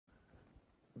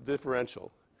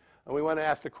differential. And we want to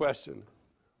ask the question,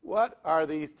 what are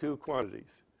these two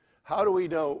quantities? How do we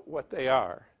know what they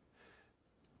are?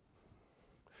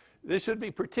 This should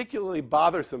be particularly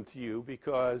bothersome to you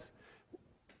because,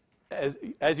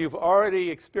 as you've already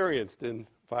experienced in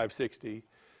 560,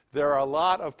 there are a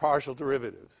lot of partial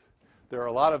derivatives. There are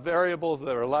a lot of variables.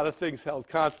 There are a lot of things held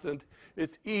constant.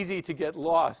 It's easy to get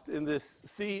lost in this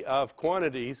sea of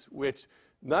quantities,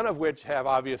 none of which have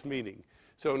obvious meaning.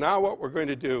 So now what we're going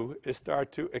to do is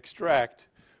start to extract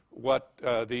what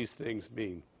these things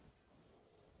mean.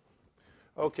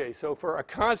 OK, so for a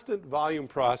constant volume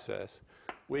process,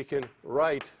 we can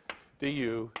write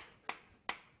du,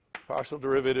 partial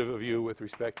derivative of u with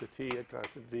respect to t at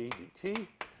constant v dt,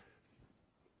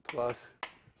 plus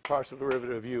partial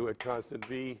derivative of u at constant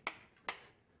v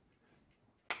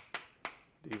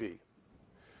dv.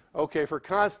 OK, for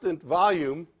constant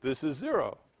volume, this is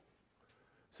 0.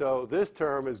 So this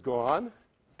term is gone.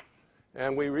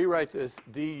 And we rewrite this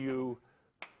du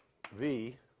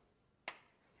v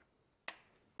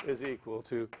is equal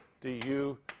to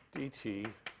du dt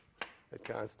at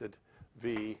constant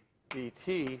v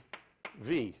dt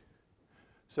v.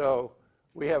 So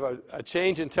we have a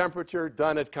change in temperature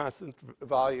done at constant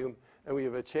volume, and we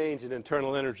have a change in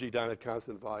internal energy done at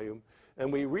constant volume.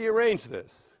 And we rearrange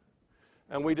this,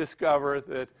 and we discover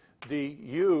that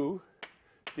du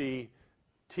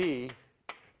dt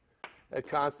at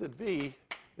constant v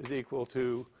is equal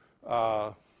to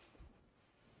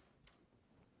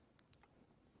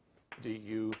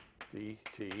du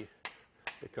dt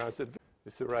at constant v.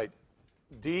 It's to write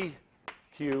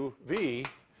dqv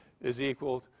is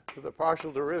equal to the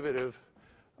partial derivative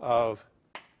of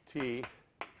t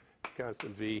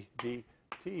constant v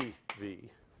dtv.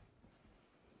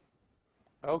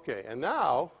 OK, and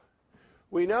now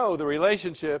we know the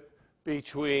relationship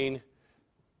between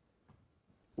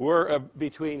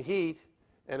heat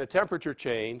and a temperature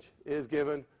change is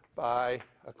given by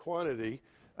a quantity,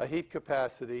 a heat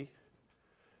capacity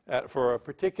for a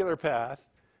particular path,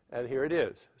 and here it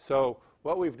is. So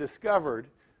what we've discovered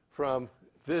from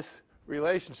this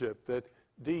relationship, that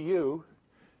du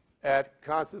at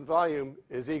constant volume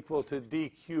is equal to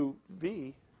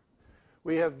dqv,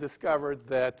 we have discovered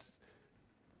that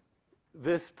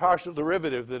this partial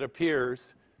derivative that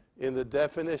appears in the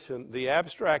definition, the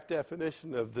abstract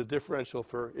definition of the differential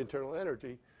for internal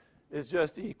energy, is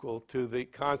just equal to the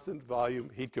constant volume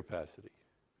heat capacity.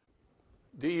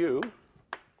 du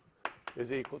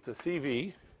is equal to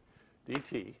cv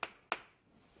dt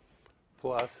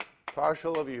plus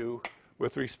partial of u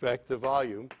with respect to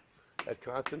volume at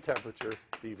constant temperature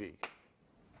dv.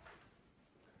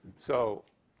 So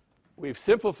we've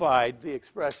simplified the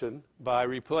expression by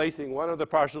replacing one of the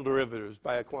partial derivatives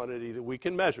by a quantity that we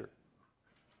can measure.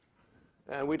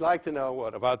 And we'd like to know,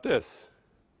 what about this?